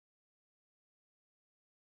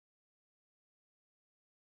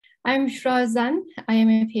I'm Busra Ozen. I am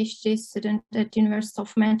a PhD student at the University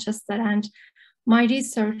of Manchester, and my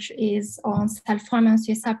research is on self-harm and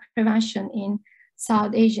suicide prevention in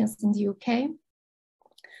South Asians in the UK.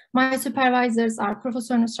 My supervisors are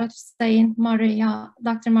Professor Nusrat Hussain,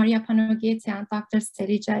 Dr. Maria Panogeti, and Dr.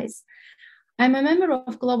 Seri Jais. I'm a member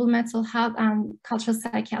of Global Mental Health and Cultural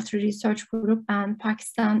Psychiatry Research Group and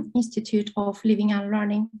Pakistan Institute of Living and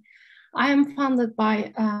Learning. I am funded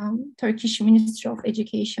by Turkish Ministry of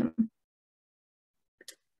Education.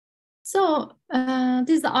 So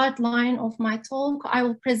this is the outline of my talk. I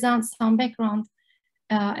will present some background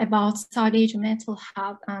about South Asian mental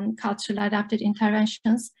health and culturally adapted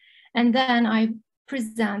interventions. And then I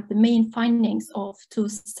present the main findings of two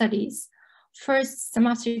studies. First,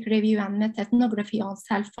 systematic review and meta-ethnography on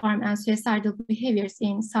self-harm and suicidal behaviors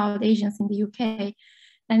in South Asians in the UK.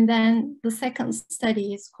 And then the second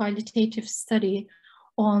study is qualitative study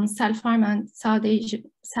on self-harm and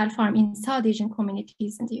self-harm in South Asian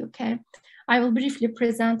communities in the UK. I will briefly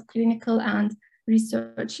present clinical and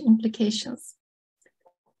research implications.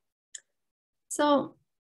 So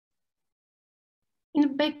in the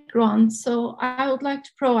background, I would like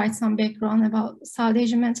to provide some background about South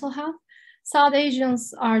Asian mental health. South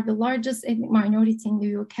Asians are the largest ethnic minority in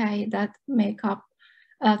the UK that make up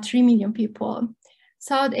 3 million people.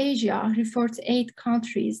 South Asia refers to 8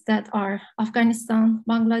 countries that are Afghanistan,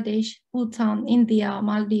 Bangladesh, Bhutan, India,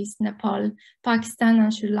 Maldives, Nepal, Pakistan,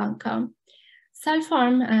 and Sri Lanka.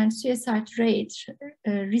 Self-harm and suicide rate,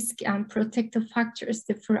 risk and protective factors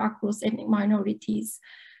differ across ethnic minorities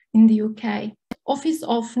in the UK. Office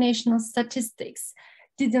of National Statistics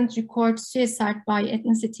didn't record suicide by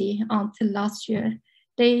ethnicity until last year.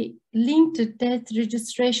 They linked the death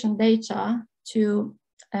registration data to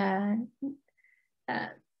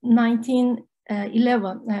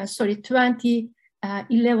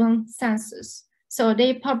 2011 census. So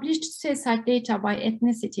they published suicide data by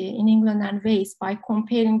ethnicity in England and Wales by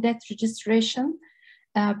comparing death registration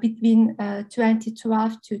between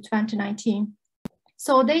 2012 to 2019.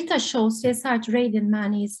 So data shows suicide rate in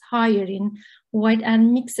men is higher in white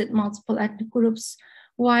and mixed multiple ethnic groups,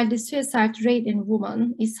 while the suicide rate in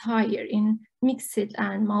women is higher in mixed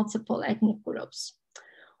and multiple ethnic groups.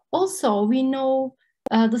 Also, we know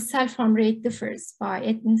the self-harm rate differs by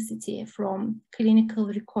ethnicity from clinical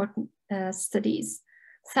record studies.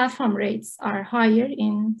 Self-harm rates are higher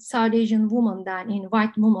in South Asian women than in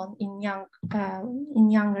white women in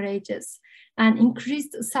younger ages, and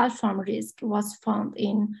increased self-harm risk was found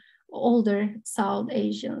in older South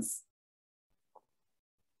Asians.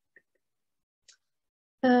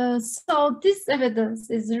 So this evidence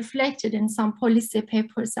is reflected in some policy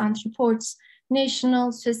papers and reports.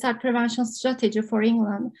 National Suicide Prevention Strategy for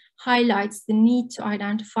England highlights the need to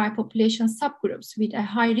identify population subgroups with a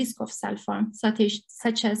high risk of self-harm,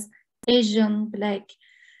 such as Asian, Black,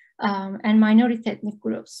 and minority ethnic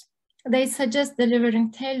groups. They suggest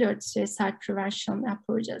delivering tailored suicide prevention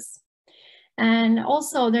approaches. And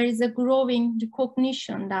also there is a growing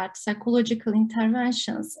recognition that psychological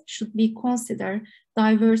interventions should be considered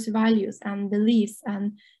diverse values and beliefs,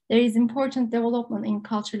 and there is important development in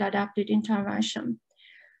culturally adapted intervention.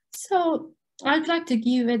 So I'd like to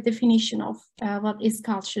give a definition of what is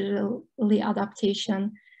culturally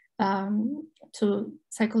adaptation to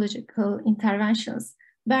psychological interventions.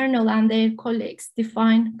 Bernal and their colleagues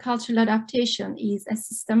define cultural adaptation is a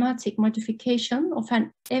systematic modification of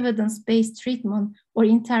an evidence-based treatment or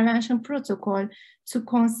intervention protocol to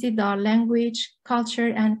consider language, culture,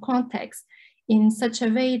 and context in such a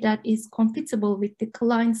way that is compatible with the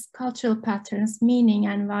client's cultural patterns, meaning,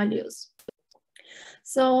 and values.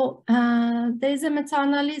 So there is a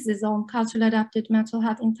meta-analysis on culturally adapted mental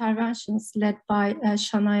health interventions led by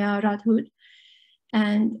Shania Radhood,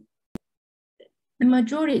 and the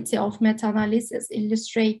majority of meta-analysis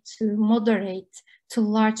illustrate to moderate to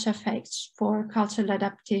large effects for cultural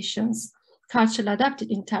adaptations, culturally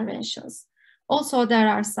adapted interventions. Also, there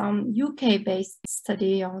are some UK-based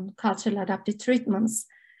study on culturally adapted treatments,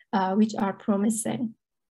 which are promising.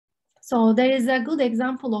 So there is a good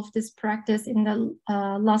example of this practice in the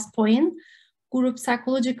last point, group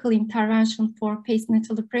psychological intervention for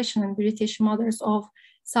postnatal depression in British mothers of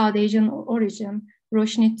South Asian origin,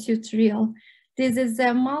 Roshni tutorial. This is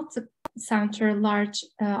a multi-center large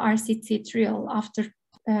RCT trial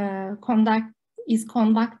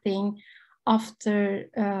conducting after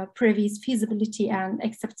previous feasibility and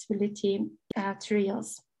acceptability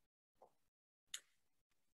trials.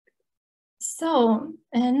 So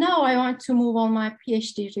now I want to move on my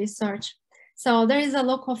PhD research. So there is a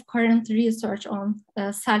lot of current research on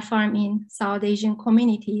self-harm in South Asian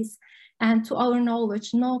communities, And to our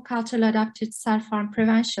knowledge, no culturally adapted self-harm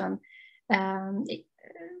prevention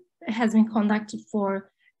has been conducted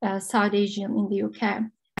for South Asian in the UK.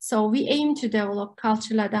 So we aim to develop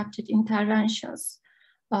culturally adapted interventions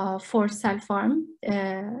for self-harm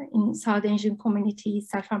in South Asian communities,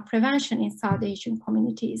 self-harm prevention in South Asian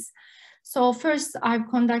communities. So first, I've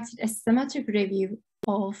conducted a systematic review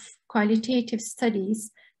of qualitative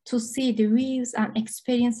studies to see the views and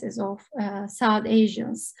experiences of South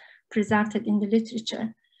Asians presented in the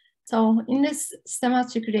literature. So in this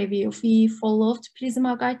systematic review, we followed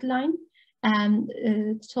PRISMA guideline, and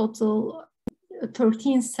total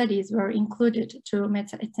 13 studies were included to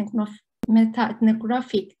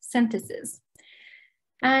meta-ethnographic synthesis.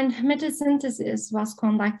 And meta-synthesis was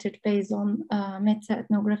conducted based on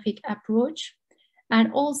meta-ethnographic approach,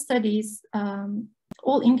 and all studies,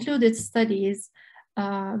 all included studies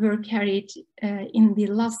were carried in the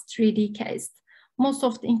last 3 decades. Most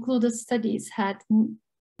of the included studies had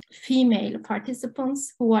female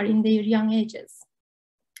participants who are in their young ages.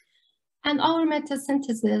 And our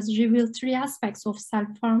meta-synthesis revealed 3 aspects of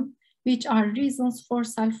self-harm, which are reasons for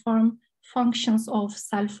self-harm, functions of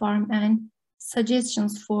self-harm, and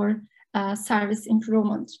suggestions for service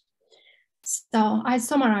improvement. So I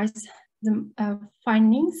summarize the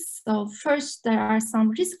findings. So first, there are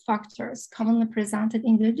some risk factors commonly presented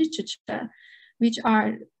in the literature, which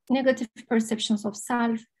are negative perceptions of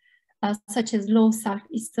self, such as low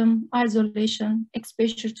self-esteem, isolation,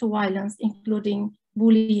 exposure to violence, including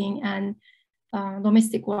bullying and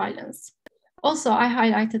domestic violence. Also, I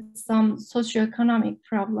highlighted some socioeconomic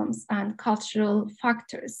problems and cultural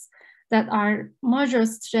factors that are major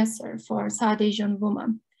stressor for South Asian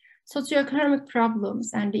women. Socioeconomic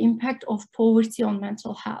problems and the impact of poverty on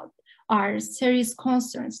mental health are serious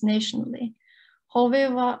concerns nationally.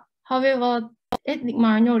 However, ethnic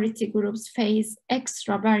minority groups face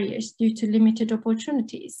extra barriers due to limited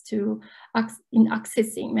opportunities in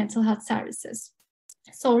accessing mental health services.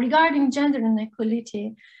 So regarding gender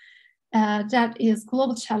inequality, that is a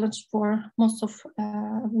global challenge for most of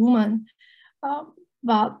women,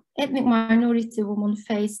 but ethnic minority women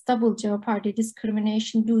face double jeopardy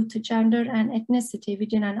discrimination due to gender and ethnicity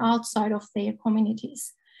within and outside of their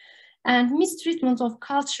communities. And mistreatment of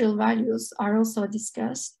cultural values are also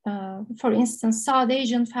discussed. For instance, South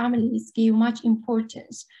Asian families give much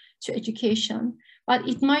importance to education, but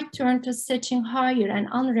it might turn to setting higher and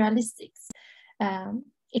unrealistic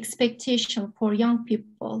expectation for young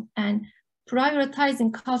people, and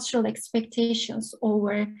prioritizing cultural expectations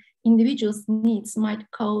over individuals' needs might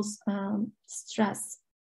cause stress.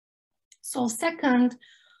 So second,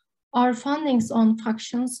 our findings on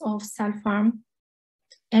functions of self-harm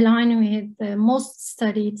align with the most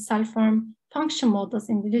studied self-harm function models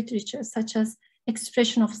in the literature, such as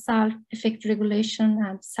expression of self, affect regulation,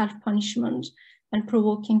 and self-punishment, and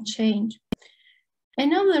provoking change.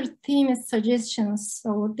 Another theme is suggestions.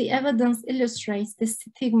 So the evidence illustrates the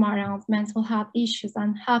stigma around mental health issues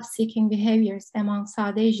and help-seeking behaviors among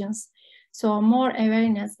South Asians. So more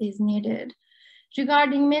awareness is needed.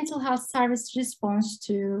 Regarding mental health service response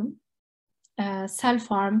to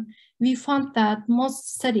self-harm, we found that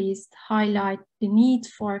most studies highlight the need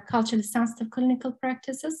for culturally sensitive clinical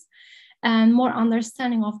practices and more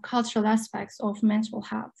understanding of cultural aspects of mental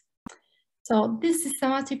health. So this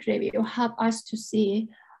systematic review helped us to see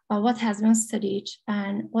what has been studied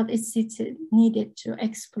and what is needed to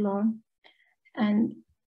explore. And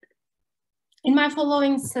in my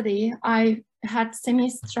following study, I had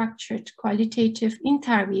semi-structured qualitative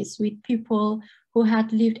interviews with people who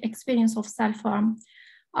had lived experience of self-harm.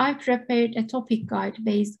 I prepared a topic guide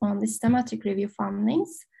based on the systematic review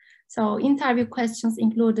findings. So interview questions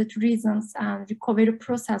included reasons and recovery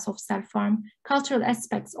process of self-harm, cultural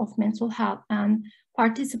aspects of mental health, and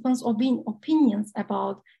participants' opinions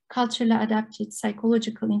about culturally adapted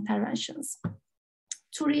psychological interventions.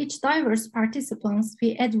 To reach diverse participants,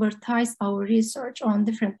 we advertised our research on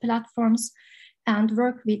different platforms and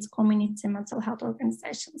work with community mental health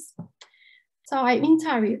organizations. So I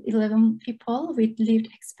interviewed 11 people with lived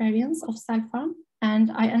experience of self-harm, and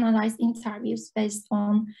I analyzed interviews based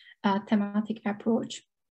on a thematic approach.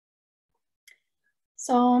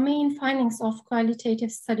 So main findings of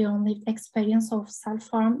qualitative study on lived experience of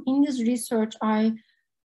self-harm. In this research, I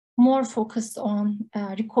more focused on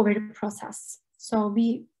recovery process. So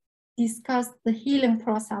we discussed the healing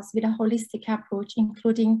process with a holistic approach,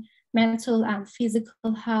 including mental and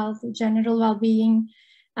physical health, general well-being,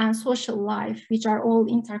 and social life, which are all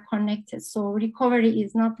interconnected. So recovery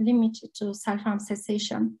is not limited to self-harm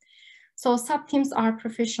cessation. So sub-themes are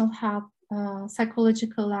professional health,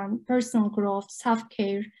 psychological and personal growth,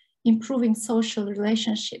 self-care, improving social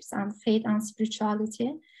relationships and faith and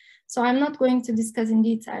spirituality. So I'm not going to discuss in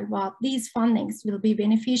detail, but these fundings will be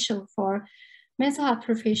beneficial for mental health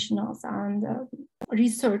professionals and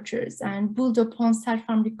researchers and build upon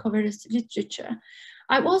self-harm recovery literature.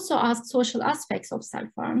 I've also asked social aspects of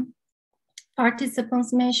self-harm.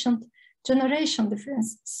 Participants mentioned generation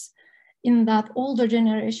differences, in that older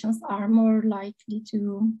generations are more likely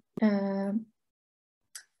to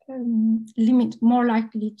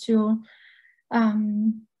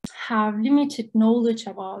have limited knowledge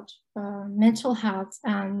about mental health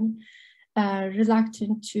and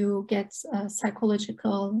reluctant to get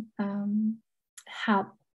psychological help.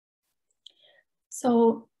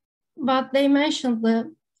 So, but they mentioned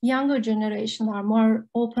the younger generation are more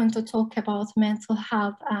open to talk about mental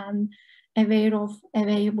health and aware of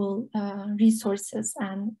available resources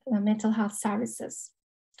and mental health services.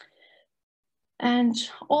 And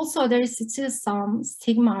also there is still some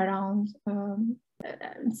stigma around,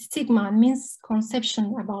 stigma and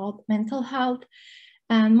misconception about mental health,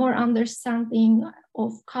 and more understanding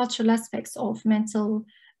of cultural aspects of mental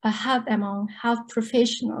health among health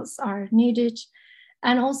professionals are needed.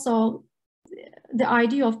 And also the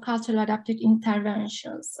idea of cultural adapted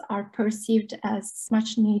interventions are perceived as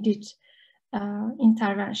much needed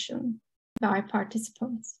intervention by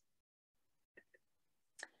participants.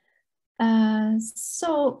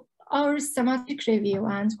 So our systematic review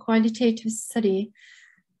and qualitative study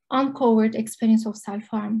uncovered experience of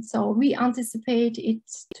self-harm. So we anticipate it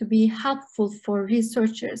to be helpful for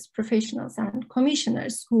researchers, professionals, and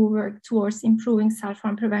commissioners who work towards improving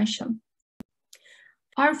self-harm prevention.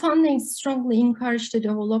 Our funding strongly encouraged the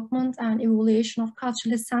development and evaluation of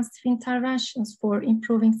culturally sensitive interventions for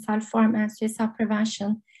improving self-harm and suicide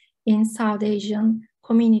prevention in South Asian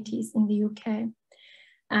communities in the UK.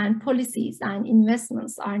 And policies and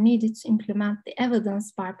investments are needed to implement the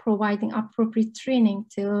evidence by providing appropriate training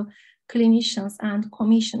to clinicians and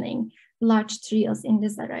commissioning large trials in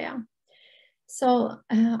this area. So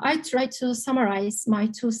I try to summarize my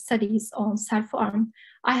 2 studies on self-harm.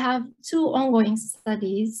 I have 2 ongoing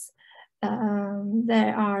studies.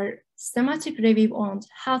 There are systematic review on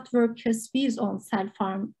health workers' views on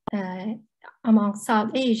self-harm among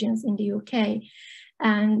South Asians in the UK,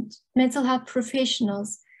 and mental health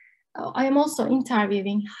professionals. I am also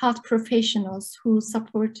interviewing health professionals who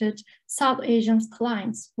supported South Asian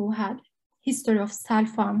clients who had history of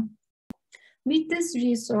self-harm. With this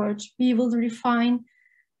research, we will refine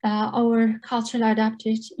our culturally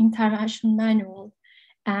adapted intervention manual,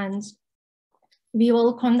 and we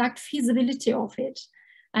will conduct feasibility of it.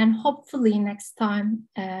 And hopefully next time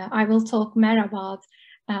I will talk more about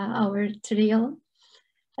our trial.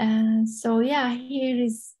 So yeah, here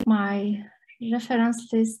is my reference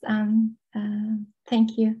list, and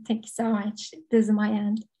thank you so much. This is my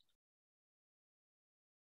end.